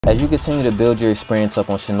As you continue to build your experience up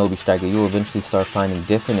on Shinobi Striker, you will eventually start finding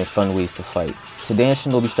different and fun ways to fight. Today in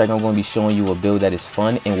Shinobi Striker, I'm going to be showing you a build that is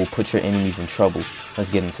fun and will put your enemies in trouble. Let's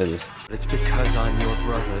get into this. It's because I'm your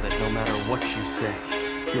brother that no matter what you say,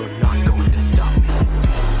 you're not going to stop me.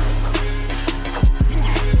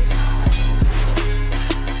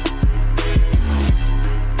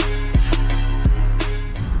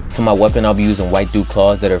 For my weapon, I'll be using white dude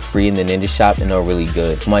claws that are free in the ninja shop and are really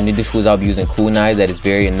good. For my ninja shoes, I'll be using kunai that is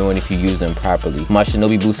very annoying if you use them properly. For my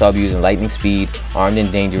shinobi boost, I'll be using lightning speed, armed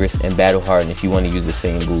and dangerous, and battle hardened if you want to use the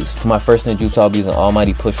same boost. For my first ninjutsu, I'll be using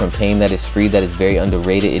almighty push from pain that is free, that is very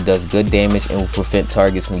underrated. It does good damage and will prevent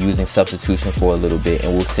targets from using substitution for a little bit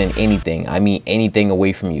and will send anything, I mean anything,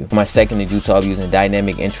 away from you. For my second ninjutsu, I'll be using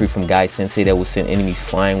dynamic entry from Guy Sensei that will send enemies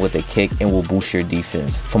flying with a kick and will boost your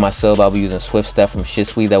defense. For my sub, I'll be using swift step from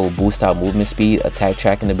Shisui that will boost out movement speed, attack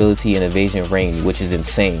tracking ability, and evasion range, which is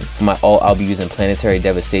insane. For my ult, I'll be using planetary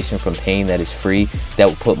devastation from pain that is free, that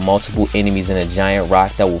will put multiple enemies in a giant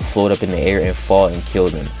rock that will float up in the air and fall and kill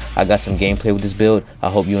them. I got some gameplay with this build. I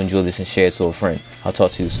hope you enjoy this and share it to a friend. I'll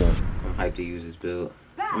talk to you soon. I'm hyped to use this build.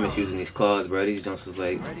 I miss using these claws, bro. These jumps was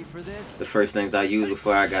like the first things I used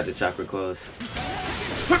before I got the chakra claws.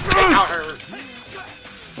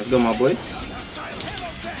 Let's go, my boy.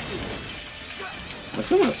 What's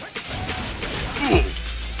up?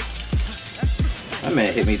 That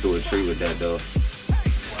man hit me through a tree with that though.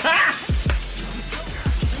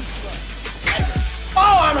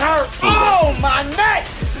 Oh, I'm hurt! Oh, my neck!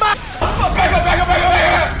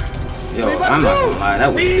 Yo, I'm not gonna lie,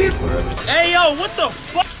 that was big, bro. Hey, yo, what the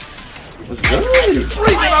fuck? What's good?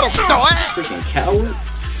 Freaking coward.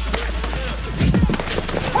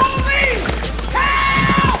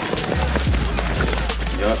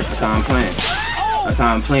 Yup, that's how I'm playing. That's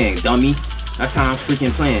how I'm playing, dummy. That's how I'm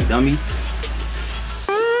freaking playing, dummy.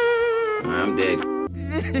 Alright, I'm dead.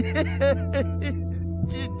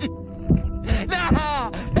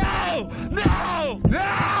 No!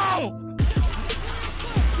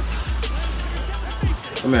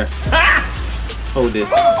 Come here. Hold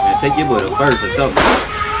this. Man, take your boy to first or something.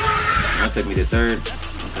 That took me to third.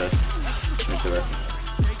 Okay. Interesting.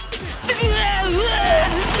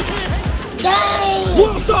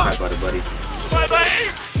 Crap out of buddy. Bye-bye!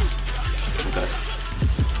 Okay.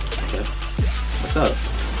 Okay. What's up?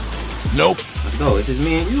 Nope. Let's go. It's just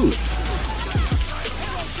me and you.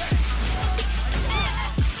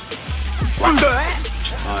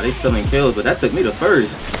 Oh, they still in kills, but that took me to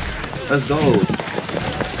first. Let's go.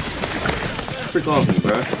 Freak off me,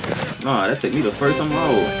 bro. Nah, that took me to first. I'm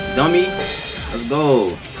low. Dummy. Let's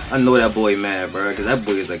go. I know that boy mad, bro, because that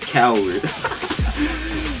boy is a coward.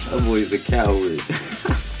 That boy is a coward.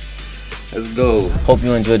 Let's go. Hope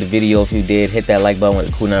you enjoyed the video. If you did, hit that like button with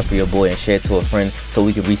a kunai for your boy and share it to a friend so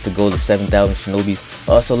we can reach the goal of 7,000 Shinobis.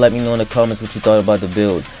 Also, let me know in the comments what you thought about the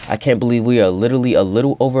build. I can't believe we are literally a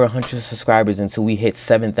little over 100 subscribers until we hit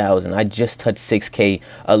 7,000. I just touched 6K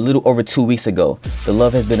a little over 2 weeks ago. The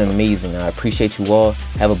love has been amazing. I appreciate you all.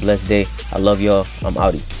 Have a blessed day. I love y'all. I'm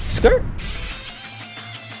outie. Skirt.